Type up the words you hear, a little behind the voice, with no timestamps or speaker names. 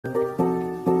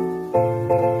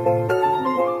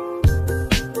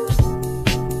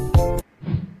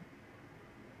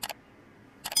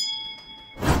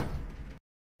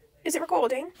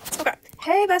recording. Okay.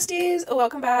 Hey besties,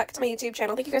 welcome back to my YouTube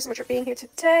channel. Thank you guys so much for being here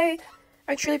today.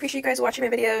 I truly appreciate you guys watching my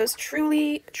videos.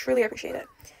 Truly appreciate it.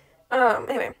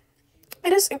 Anyway,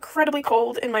 it is incredibly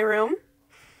cold in my room.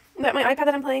 That my iPad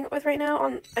that I'm playing with right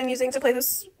now, I'm using to play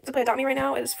Adopt Me right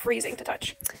now, is freezing to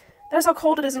touch. That is how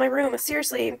cold it is in my room.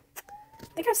 Seriously, I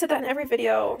think I've said that in every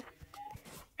video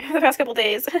the past couple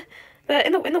days. But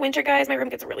in the winter, guys, my room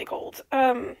gets really cold.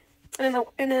 And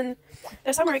then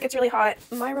the summer it gets really hot.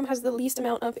 My room has the least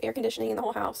amount of air conditioning in the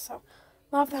whole house, so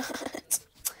love that.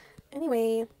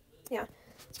 Anyway, yeah,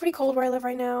 it's pretty cold where I live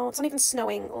right now. It's not even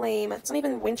snowing. Lame. It's not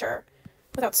even winter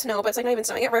without snow, but it's like not even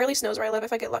snowing. It rarely snows where I live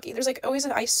if I get lucky. There's like always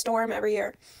an ice storm every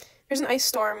year. There's an ice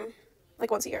storm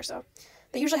like once a year, so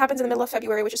that usually happens in the middle of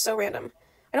February, which is so random.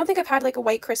 I don't think I've had like a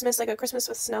white Christmas, like a Christmas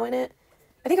with snow in it.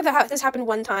 I think this happened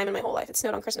one time in my whole life. It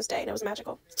snowed on Christmas Day, and it was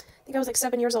magical. I think I was like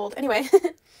 7 years old. Anyway,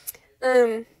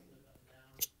 I'm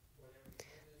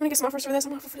gonna get some offers for this.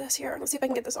 I'm gonna offer for this here. Let's see if I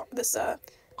can get this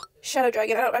shadow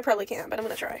dragon. I probably can't, but I'm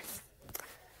gonna try.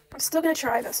 I'm still gonna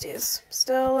try, besties.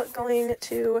 Still going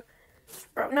to.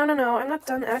 Bro, no. I'm not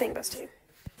done adding, bestie.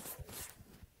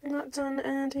 I'm not done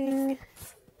adding.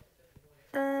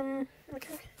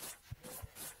 Okay.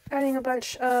 Adding a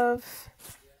bunch of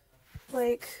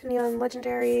like neon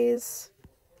legendaries.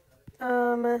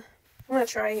 I'm gonna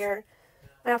try here.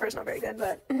 My offer is not very good,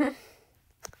 but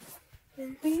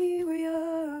when we were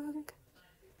young.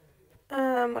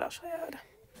 What else should I add?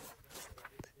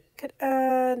 Could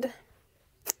add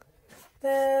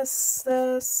this.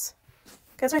 Okay,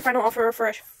 that's my final offer for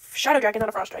a shadow dragon, not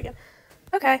a frost dragon.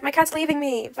 Okay, my cat's leaving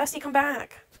me. Bestie, come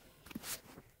back.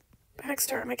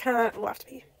 Baxter, my cat left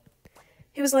me.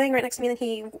 He was laying right next to me and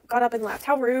he got up and left.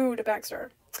 How rude,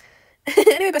 Baxter.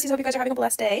 Anyway, besties, hope you guys are having a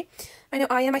blessed day. I know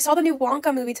I am. I saw the new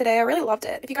Wonka movie today. I really loved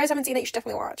it. If you guys haven't seen it, you should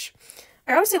definitely watch.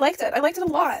 I honestly liked it. I liked it a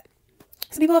lot.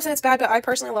 Some people have said it's bad, but I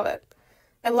personally love it.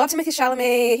 I love Timothée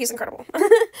Chalamet. He's incredible.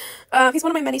 He's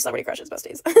one of my many celebrity crushes,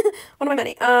 besties. One of my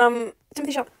many. Timothée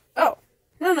Chalamet. Oh.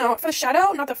 No. For the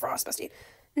shadow? Not the frost, bestie.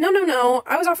 No.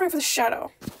 I was offering for the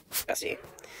shadow, bestie.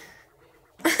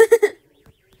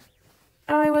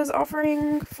 I was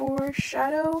offering for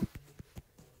shadow.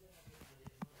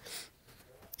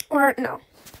 Or, no.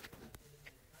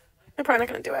 I'm probably not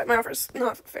gonna do it. My offer's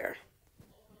not fair.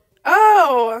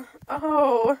 Oh!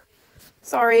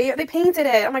 Sorry. They painted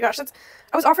it. Oh my gosh,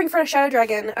 I was offering for a shadow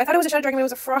dragon. I thought it was a shadow dragon, but it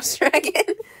was a frost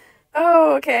dragon.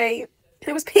 Oh, okay.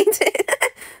 It was painted.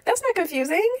 That's not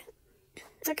confusing.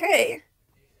 Okay.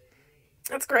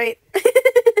 That's great.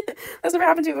 That's never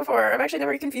happened to me before. I've actually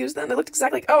never confused them. They looked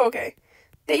exactly like, oh, okay.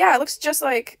 Yeah, it looks just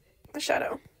like the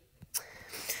shadow.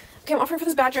 Okay, I'm offering for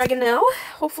this bat dragon now.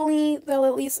 Hopefully, they'll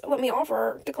at least let me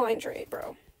offer decline trade,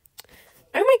 bro.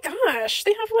 Oh my gosh,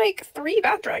 they have like 3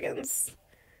 bat dragons.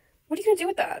 What are you gonna do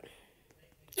with that?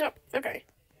 Oh, okay.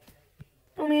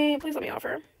 Please let me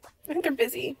offer. I think they're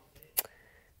busy.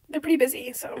 They're pretty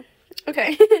busy, so.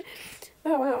 Okay.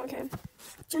 Oh, wow, okay.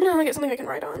 I'm gonna get something I can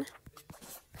write on.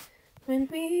 When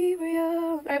we were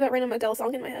young. I have that random Adele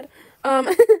song in my head.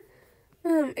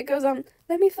 It goes,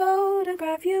 let me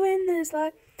photograph you in this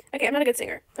light. Okay, I'm not a good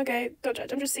singer. Okay, don't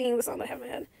judge. I'm just singing the song that I have in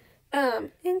my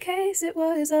head. In case it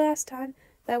was the last time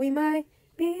that we might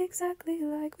be exactly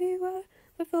like we were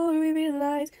before we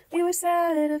realized we were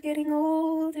sad of getting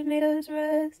old. It made us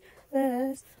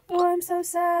restless. Oh, I'm so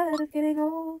sad of getting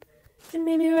old. It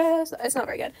made me restless. It's not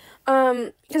very good.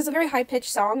 Because it's a very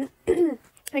high-pitched song.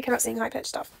 I cannot sing high-pitched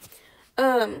stuff.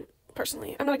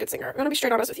 Personally, I'm not a good singer. I'm gonna be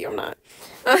straight honest with you. I'm not.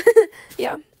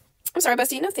 Yeah. I'm sorry,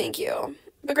 bestie. No, thank you.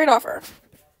 But great offer.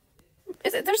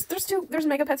 Is it? There's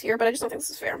mega pets here, but I just don't think this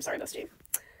is fair. I'm sorry, bestie.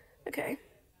 Okay.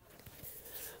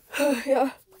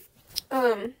 Yeah.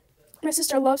 My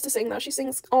sister loves to sing, though. She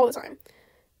sings all the time.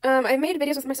 I've made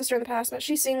videos with my sister in the past, but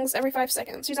she sings every 5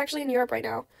 seconds. She's actually in Europe right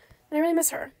now, and I really miss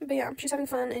her. But yeah, she's having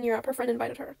fun in Europe. Her friend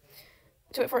invited her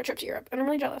for a trip to Europe, and I'm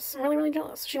really jealous. I'm really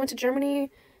jealous. She went to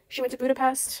Germany. She went to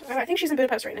Budapest. I think she's in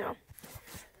Budapest right now.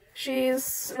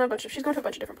 She's going to a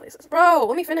bunch of different places. Bro,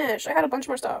 let me finish. I had a bunch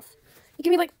more stuff. You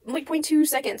give me like 0.2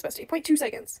 seconds, bestie. 0.2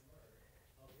 seconds.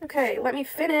 Okay, let me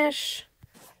finish.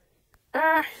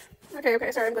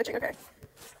 Okay, sorry, I'm glitching. Okay.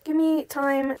 Give me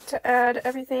time to add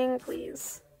everything,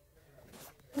 please.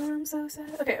 I'm so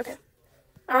sad. Okay.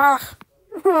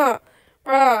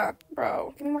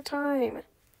 Bro, give me more time.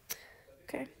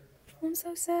 Okay. I'm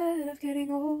so sad of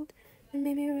getting old. It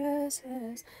made me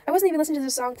restless. I wasn't even listening to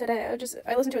this song today.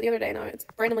 I listened to it the other day. Now it's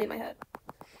randomly in my head.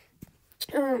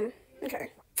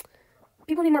 Okay.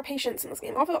 People need more patience in this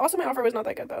game. Also, my offer was not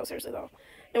that good, though. Seriously, though.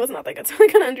 It was not that good, so I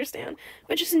kind of understand.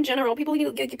 But just in general, people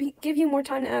give you more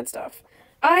time to add stuff.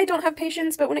 I don't have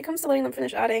patience, but when it comes to letting them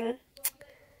finish adding,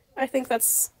 I think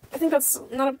that's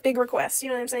not a big request. You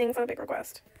know what I'm saying? It's not a big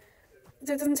request. It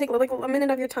doesn't take like a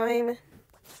minute of your time.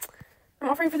 I'm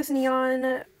offering for this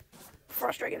neon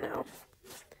frost dragon now.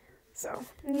 So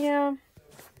yeah,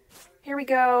 here we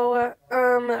go. I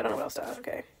don't know what else to add.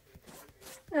 Okay,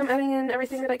 I'm adding in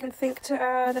everything that I can think to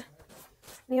add.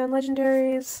 Neon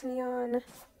legendaries, neon.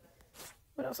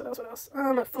 What else? What else? What else?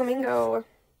 Flamingo.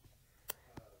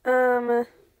 Neon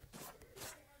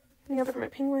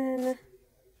peppermint penguin.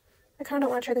 I kind of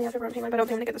don't want to try the neon peppermint penguin, but I don't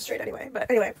think I'm gonna get this straight anyway. But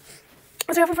anyway,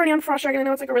 let's offer for neon frost dragon. I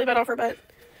know it's like a really bad offer, but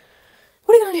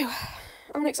what are you gonna do?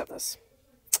 I'm gonna accept this.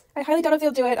 I highly doubt if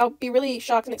they'll do it. I'll be really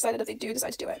shocked and excited if they do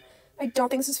decide to do it. I don't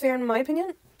think this is fair in my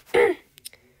opinion. We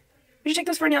should take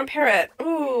this for a neon parrot.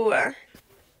 Ooh.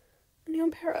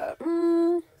 Neon parrot.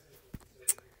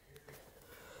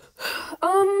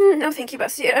 No thank you,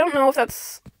 bestie. I don't know if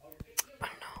that's... I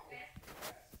don't know.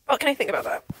 What can I think about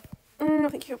that? No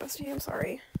thank you, bestie. I'm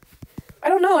sorry. I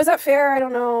don't know. Is that fair? I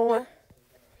don't know.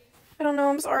 I don't know.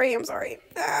 I'm sorry. I'm sorry.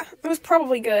 Ah, it was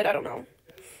probably good. I don't know.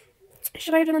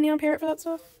 Should I have done a neon parrot for that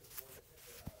stuff?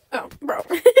 Oh, bro.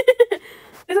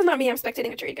 This is not me. I'm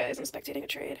spectating a trade, guys. I'm spectating a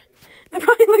trade. I'm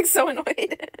probably like so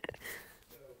annoyed.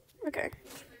 Okay.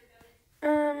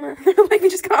 Like we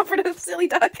just got offered a silly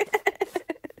duck.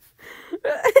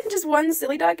 Just one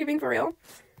silly duck, you're being for real?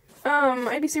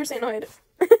 I'd be seriously annoyed.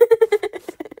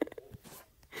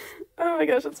 Oh my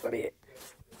gosh, that's funny.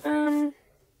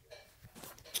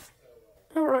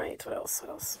 Alright, what else? What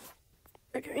else?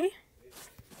 Okay.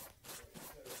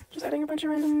 Just adding a bunch of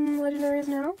random legendaries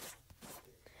now.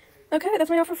 Okay, that's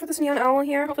my offer for this neon owl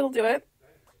here. Hope it'll do it.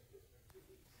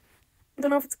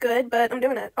 Don't know if it's good, but I'm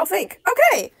doing it. I'll think.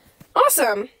 Okay!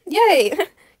 Awesome! Yay!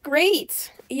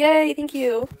 Great! Yay, thank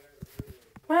you.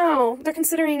 Wow, they're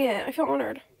considering it. I feel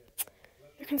honored.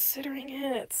 They're considering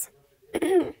it.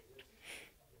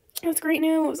 That's great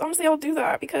news. Honestly, I'll do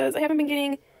that because I haven't been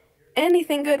getting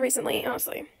anything good recently,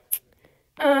 honestly.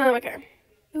 Okay.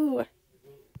 Ooh.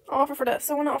 I'll offer for this.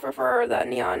 I want to offer for the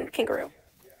neon kangaroo.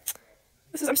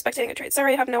 This is, I'm spectating a trade.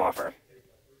 Sorry, I have no offer.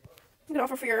 I'm gonna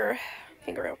offer for your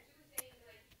kangaroo.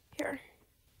 Here.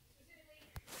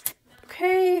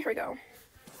 Okay, here we go.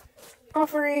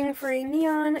 Offering for a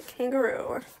neon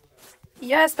kangaroo.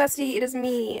 Yes, bestie, it is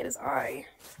me. It is I.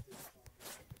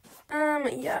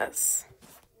 Yes.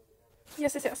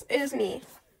 Yes, yes, yes. It is me.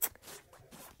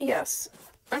 Yes.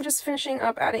 I'm just finishing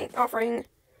up offering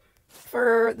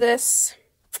for this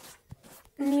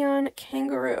neon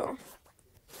kangaroo.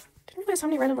 Didn't realize how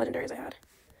many random legendaries I had.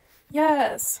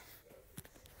 Yes.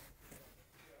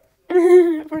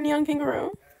 For neon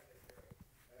kangaroo.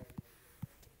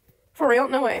 For real?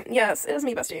 No way. Yes, it is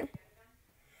me, bestie.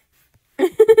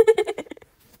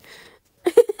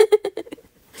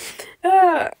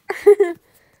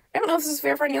 I don't know if this is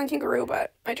fair for a neon kangaroo,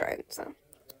 but I tried, so.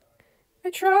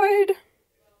 I tried.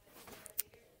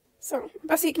 So,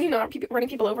 bestie, can you not keep running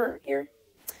people over here?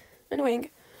 Annoying.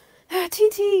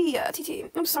 TT,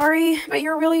 I'm sorry, but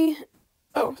you're really...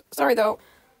 Oh, sorry, though.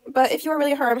 But if you are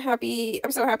really her, I'm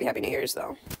so happy. Happy New Year's,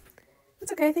 though.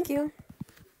 It's okay, thank you.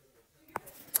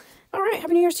 Alright,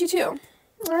 Happy New Year's to you, too.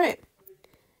 Alright.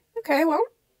 Okay, well.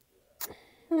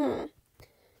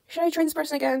 Should I trade this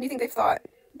person again? Do you think they've thought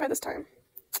by this time?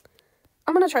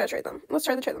 I'm gonna try to trade them. Let's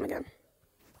try to trade them again.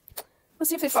 Let's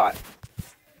see if they thought.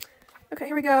 Okay,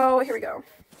 here we go. Here we go.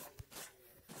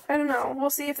 I don't know. We'll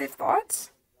see if they've thought.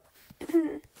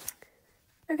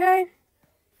 Okay.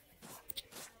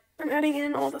 I'm adding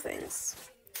in all the things.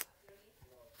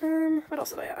 What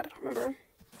else did I add? I don't remember.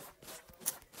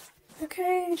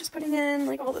 Okay, just putting in,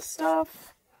 like, all this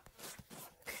stuff.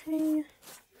 Okay.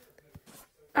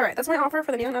 Alright, that's my offer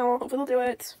for the neon owl. Hopefully they'll do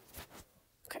it.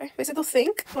 Okay, they said they'll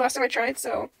think the last time I tried,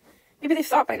 so maybe they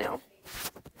thought by now.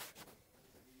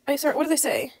 What did they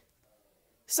say?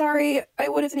 Sorry, I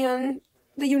would if the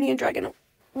Union Dragon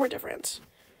were different.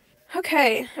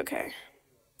 Okay, okay.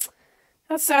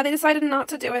 That's sad. They decided not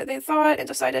to do it. They thought and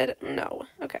decided no.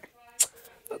 Okay.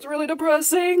 That's really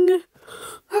depressing.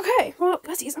 Okay, well,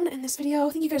 besties, I'm gonna end this video.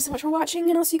 Thank you guys so much for watching,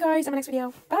 and I'll see you guys in my next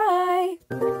video.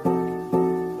 Bye!